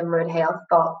expensive than Root Health,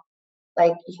 but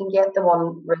like you can get the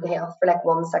one Root Health for like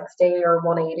 160 or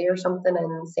 180 or something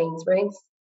in Sainsbury's.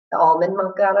 The almond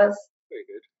milk, that is. Very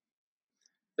good.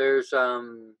 There's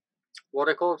what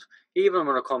I call it, even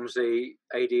when it comes to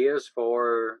ideas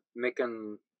for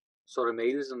making sort of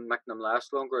meals and making them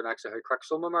last longer, and actually how quick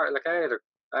some of them are. Like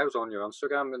I was on your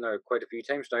Instagram and there quite a few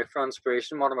times now for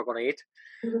inspiration. What am I going to eat?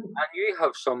 And you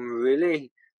have some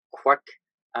really quick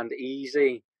and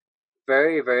easy,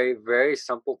 very, very, very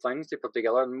simple things to put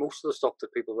together. And most of the stuff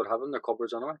that people would have in their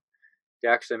cupboards anyway, they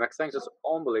actually make things. It's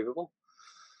unbelievable.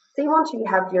 See, once you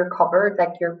have your cupboard,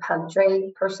 like your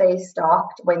pantry per se,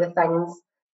 stocked with the things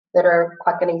that are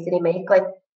quick and easy to make, like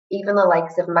even the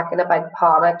likes of making a big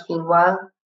pot of quinoa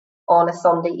on a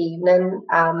Sunday evening,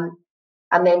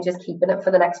 and then just keeping it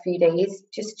for the next few days.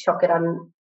 Just chuck it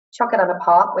in a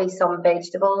pot with some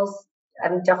vegetables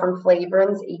and different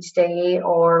flavorings each day,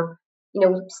 or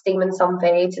steaming some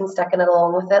veg and sticking it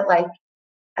along with it. Like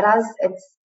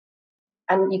it's,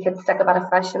 and you could stick a bit of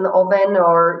fish in the oven,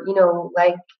 or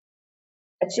like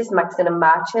it's just mixing and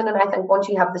matching. And I think once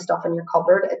you have the stuff in your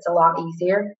cupboard, it's a lot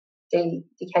easier to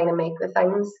kind of make the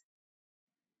things.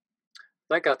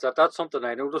 I think that's something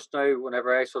I noticed now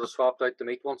whenever I sort of swapped out the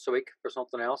meat once a week for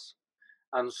something else.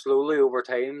 And slowly over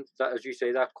time, that, as you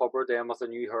say, that cupboard then with a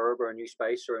new herb or a new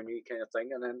spice or a new kind of thing,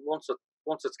 and then once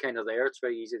it's kind of there, it's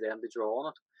very easy then to draw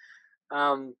on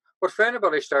it. But for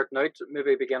anybody starting out,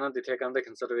 maybe beginning to take into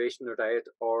consideration their diet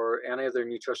or any of their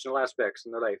nutritional aspects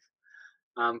in their life,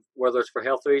 whether it's for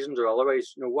health reasons or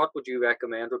otherwise, what would you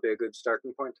recommend would be a good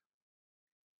starting point?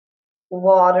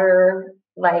 Water,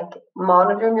 like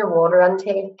monitoring your water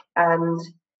intake and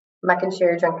making sure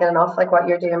you're drinking enough, like what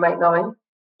you're doing right now.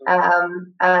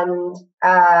 And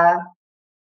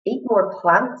eat more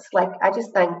plants. Like I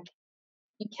just think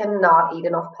you cannot eat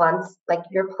enough plants. Like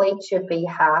your plate should be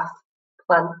half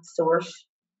plant source.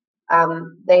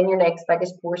 Then your next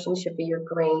biggest portion should be your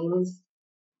grains.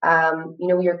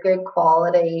 Your good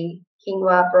quality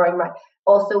quinoa, brown rice.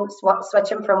 Also,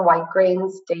 switching from white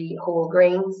grains to whole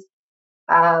grains.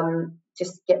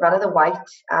 Just get rid of the white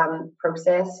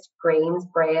processed grains,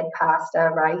 bread, pasta,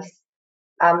 rice.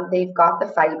 They've got the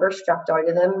fiber stripped out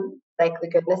of them, like the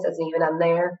goodness isn't even in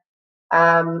there.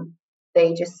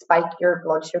 They just spike your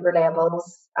blood sugar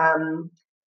levels. And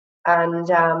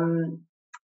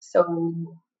so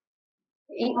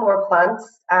eat more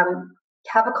plants.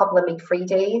 Have a couple of meat-free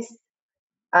days.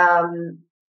 Um,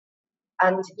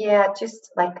 and yeah,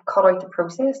 just like cut out the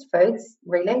processed foods,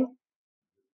 really.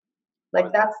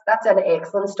 Like that's an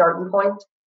excellent starting point.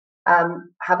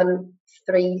 Having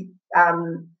 3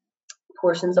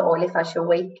 portions of oily fish a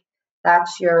week.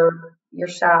 That's your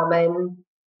salmon,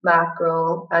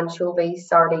 mackerel, anchovies,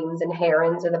 sardines, and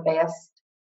herrings are the best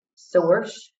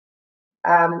source.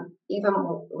 Even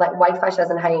like whitefish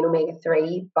isn't high in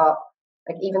omega-3, but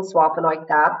like even swapping out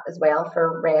that as well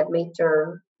for red meat,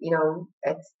 or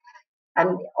it's,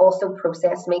 and also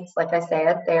processed meats, like I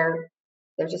said, they're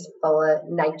just full of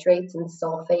nitrates and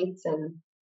sulfates and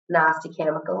nasty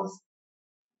chemicals.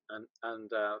 And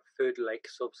food-like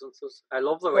substances. I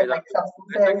love the way that.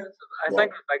 Food-like substances. I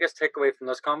think the biggest takeaway from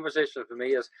this conversation for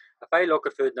me is if I look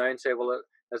at food now and say, well,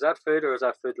 is that food or is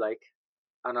that food-like?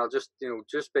 And I'll just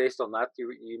just based on that,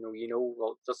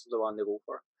 well, this is the one to go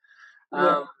for.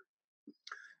 Yeah.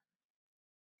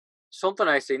 Something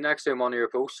I seen actually in one of your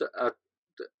posts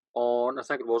on, I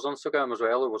think it was on Instagram as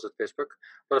well, or was it Facebook?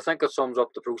 But I think it sums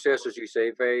up the process, as you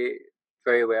say, very,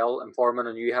 very well, in forming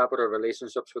a new habit or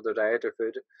relationships with their diet or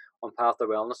food on path to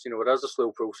wellness. It is a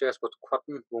slow process, but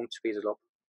quitting won't speed it up.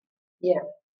 Yeah.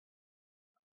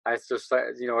 I just,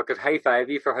 I could high five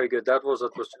you for how good that was.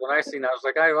 It was when I seen that, I was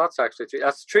like, "Oh, that's actually true.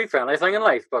 That's a true friendly thing in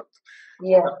life." But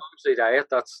yeah, obviously, diet,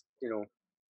 that's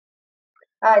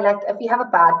I like if you have a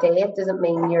bad day, it doesn't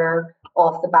mean you're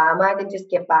off the bandwagon. Just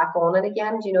get back on it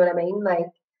again. Do you know what I mean? Like,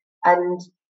 and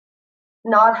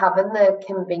not having the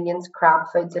convenience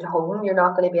crap foods at home, you're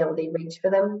not going to be able to reach for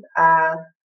them.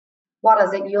 What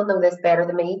is it? You'll know this better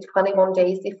than me. 21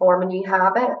 days to form a new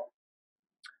habit.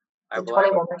 I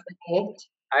 21 or 28.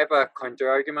 I have a counter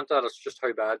argument that it's just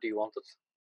how bad do you want it?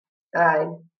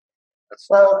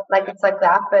 Well, like it's like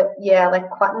that, but yeah, like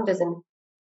quitting doesn't,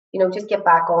 just get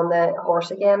back on the horse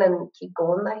again and keep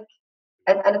going. Like,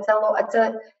 and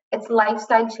it's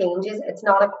lifestyle changes. It's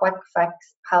not a quick fix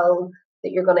pill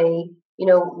that you're gonna,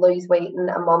 lose weight in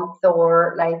a month,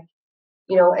 or like,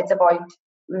 it's about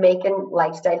making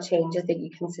lifestyle changes that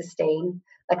you can sustain.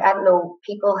 Like, I don't know,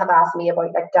 people have asked me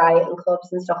about like diet and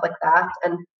clubs and stuff like that,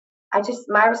 and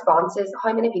my response is,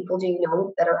 how many people do you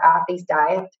know that are at these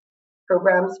diet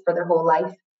programs for their whole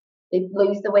life? They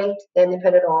lose the weight, then they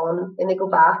put it on, then they go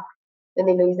back, then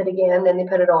they lose it again, then they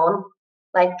put it on.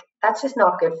 Like, that's just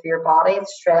not good for your body.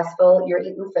 It's stressful. You're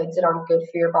eating foods that aren't good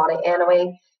for your body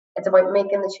anyway. It's about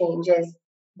making the changes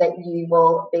that you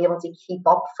will be able to keep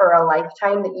up for a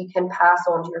lifetime, that you can pass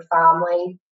on to your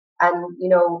family and, you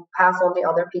know, pass on to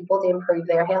other people to improve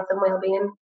their health and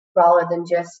well-being, rather than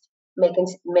just making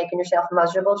yourself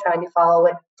miserable trying to follow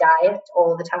a diet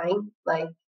all the time. Like,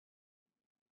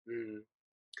 Mm.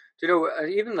 Do you know,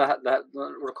 even that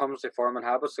when it comes to forming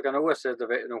habits, like I know I said,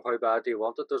 you know, how bad do you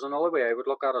want it? There's another way I would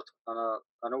look at it, and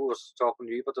I know I was talking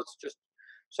to you, but it's just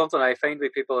something I find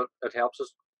with people, it helps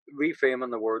us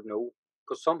reframing the word no.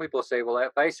 Because some people say, well,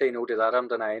 if I say no to that, I'm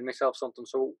denying myself something.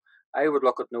 So I would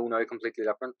look at no now completely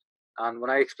different. And when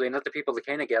I explain it to people, they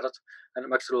kind of get it, and it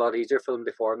makes it a lot easier for them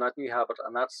to form that new habit.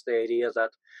 And that's the idea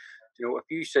that, you know, if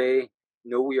you say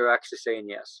no, you're actually saying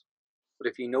yes. But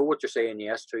if you know what you're saying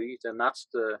yes to, then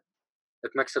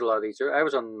it makes it a lot easier. I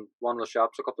was in one of the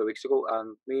shops a couple of weeks ago,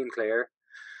 and me and Claire,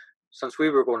 since we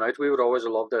were going out, we would always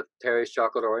have loved the Terry's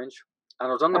chocolate orange. And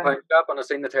I was in the uh, pound shop, and I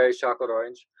seen the Terry's chocolate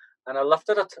orange, and I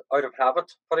lifted it out of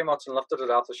habit, pretty much, and lifted it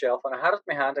off the shelf, and I had it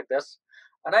in my hand like this,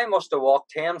 and I must have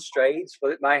walked 10 strides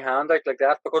with my hand out like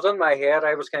that, because in my head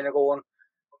I was kind of going,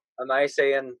 "Am I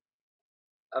saying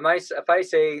if I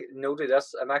say no to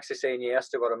this, I'm actually saying yes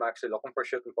to what I'm actually looking for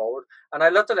shooting forward." And I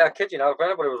literally, I kid you not, if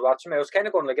anybody was watching me, I was kind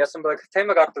of going like this, but by the time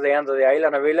I got to the end of the aisle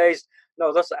and I realised,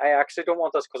 no, I actually don't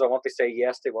want this because I want to say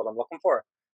yes to what I'm looking for.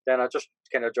 Then I just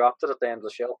kind of dropped it at the end of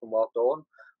the shelf and walked on.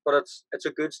 But it's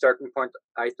a good starting point,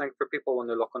 I think, for people when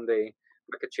they're looking to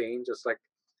make a change. It's like,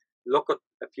 look at,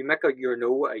 if you make your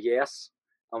no a yes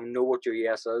and know what your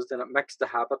yes is, then it makes the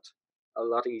habit a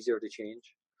lot easier to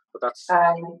change. But that's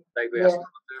uh, yeah. digressing.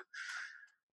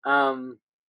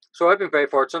 So I've been very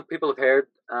fortunate. People have heard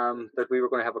that we were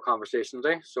going to have a conversation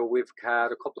today. So we've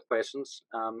had a couple of questions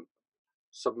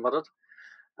submitted.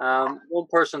 One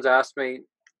person's asked me,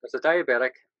 as a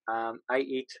diabetic, I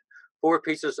eat 4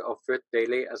 pieces of fruit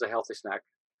daily as a healthy snack,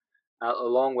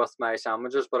 along with my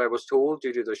sandwiches, but I was told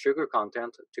due to the sugar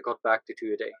content to cut back to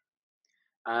 2 a day.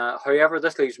 However,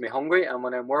 this leaves me hungry, and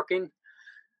when I'm working,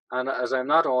 and as I'm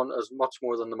not on as much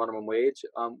more than the minimum wage,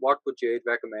 what would Jade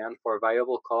recommend for a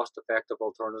viable, cost-effective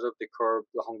alternative to curb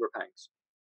the hunger pangs?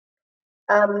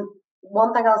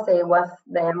 One thing I'll say with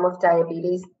them with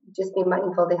diabetes, just be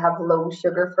mindful they have low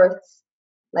sugar fruits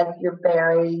like your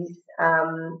berries,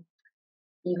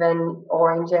 even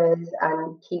oranges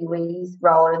and kiwis,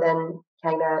 rather than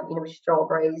kind of, you know,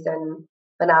 strawberries and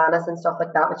bananas and stuff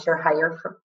like that, which are higher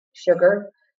for sugar.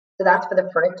 So that's for the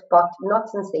fruit. But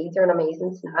nuts and seeds are an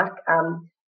amazing snack.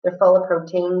 They're full of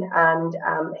protein and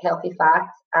healthy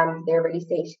fats, and they're really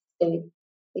they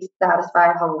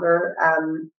satisfy hunger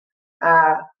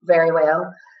very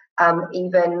well.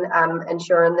 Even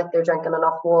ensuring that they're drinking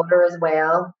enough water as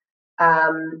well,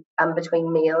 and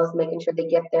between meals, making sure they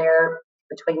get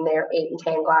between their 8 and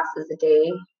 10 glasses a day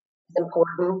is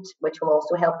important, which will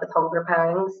also help with hunger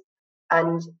pangs.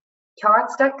 And carrot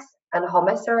sticks and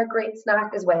hummus are a great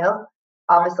snack as well.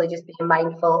 Obviously, just being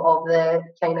mindful of the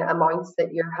kind of amounts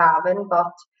that you're having.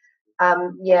 But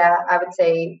yeah, I would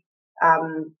say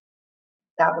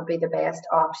that would be the best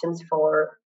options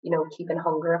for, you know, keeping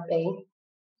hunger at bay.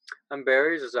 And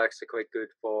berries is actually quite good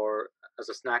for as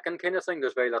a snacking kind of thing.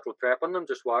 There's very little prep on them.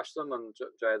 Just wash them and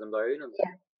dry them down, and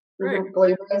Yeah. very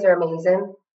Blueberries are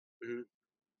amazing. hmm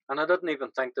And I didn't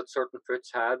even think that certain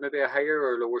fruits had maybe a higher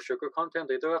or lower sugar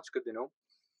content either. That's good to know.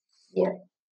 Yeah.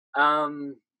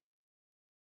 Um,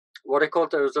 what I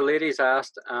called there was the ladies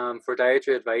asked for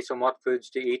dietary advice on what foods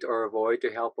to eat or avoid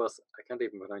to help with, I can't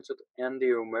even pronounce it,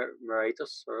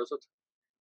 endomyelitis, or is it?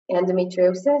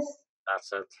 Endometriosis.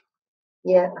 That's it.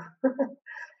 Yeah.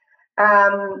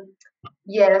 Um,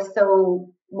 yeah,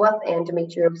 so with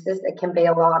endometriosis,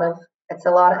 it's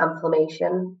a lot of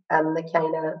inflammation and the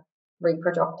kind of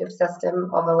reproductive system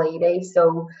of a lady.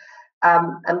 So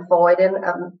avoiding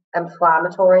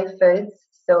inflammatory foods,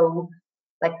 so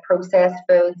like processed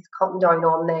foods, cutting down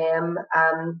on them,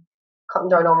 cutting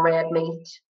down on red meat,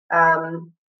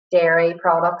 um, dairy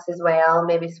products as well,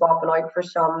 maybe swapping out for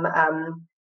some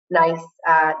nice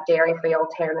dairy-free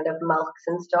alternative milks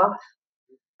and stuff,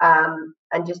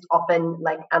 and just upping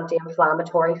like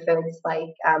anti-inflammatory foods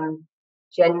like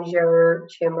ginger,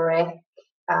 turmeric,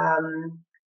 um,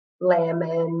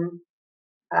 lemon,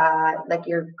 like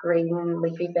your green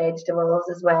leafy vegetables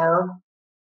as well.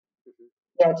 hmm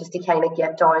Yeah, just to kind of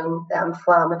get down the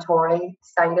inflammatory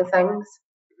side of things.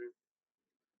 hmm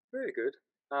Very good.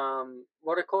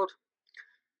 What I called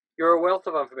you're a wealth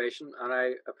of information, and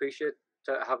I appreciate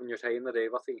having your time today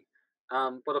with you.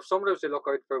 But if somebody was to look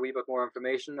out for a wee bit more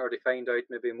information or to find out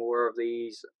maybe more of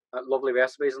these lovely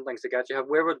recipes and things to get you have,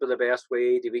 where would be the best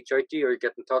way to reach out to you or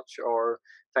get in touch or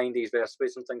find these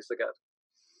recipes and things to get?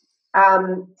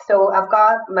 So I've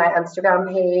got my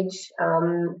Instagram page,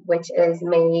 which is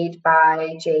made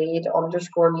by Jade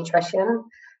underscore nutrition.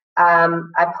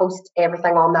 I post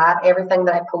everything on that. Everything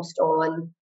that I post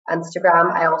on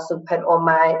Instagram, I also put on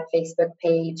my Facebook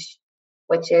page,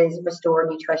 which is Restore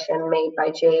Nutrition made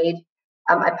by Jade.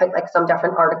 I put like some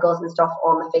different articles and stuff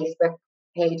on the Facebook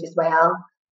page as well.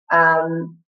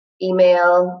 Um,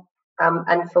 email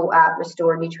info at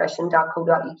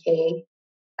restorenutrition.co.uk,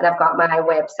 and I've got my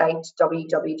website,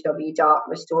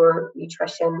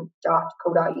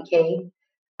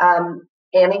 www.restorenutrition.co.uk.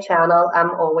 Any channel,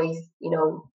 I'm always,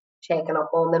 checking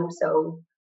up on them. So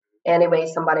anyway,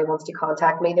 somebody wants to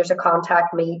contact me, there's a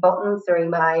contact me button through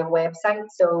my website.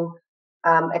 So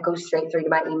it goes straight through to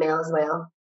my email as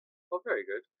well. Oh, very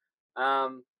good.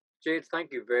 Jade,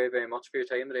 thank you very, very much for your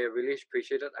time today. I really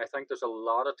appreciate it. I think there's a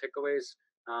lot of takeaways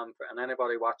and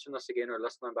anybody watching this again or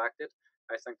listening back to it,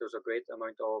 I think there's a great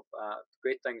amount of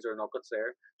great things or nuggets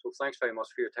there. So thanks very much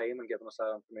for your time and giving us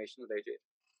that information today, Jade.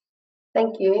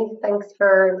 Thank you. Thanks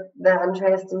for the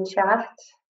interesting chat.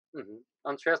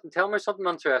 Interesting. Tell me something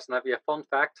interesting. Have you a fun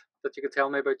fact that you could tell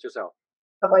me about yourself?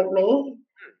 About me?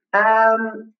 A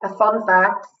fun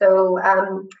fact. So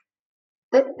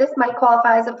this might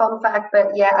qualify as a fun fact,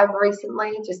 but yeah, I've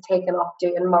recently just taken up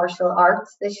doing martial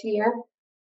arts this year.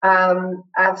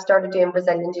 I've started doing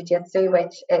Brazilian Jiu-Jitsu,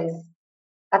 which is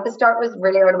at the start was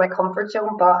really out of my comfort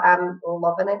zone, but I'm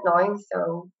loving it now.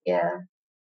 So yeah.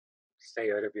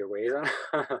 Stay out of your way then.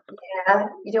 Yeah,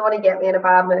 you don't want to get me in a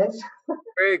bad mood.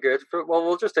 Very good. Well,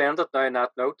 we'll just end it now on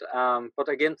that note. But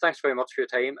again, thanks very much for your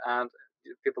time, and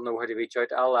people know how to reach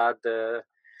out. I'll add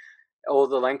all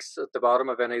the links at the bottom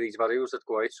of any of these videos that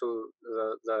go out, so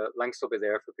the links will be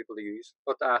there for people to use.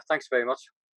 But thanks very much.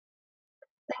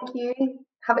 Thank you.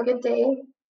 Have a good day.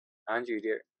 And you,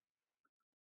 dear.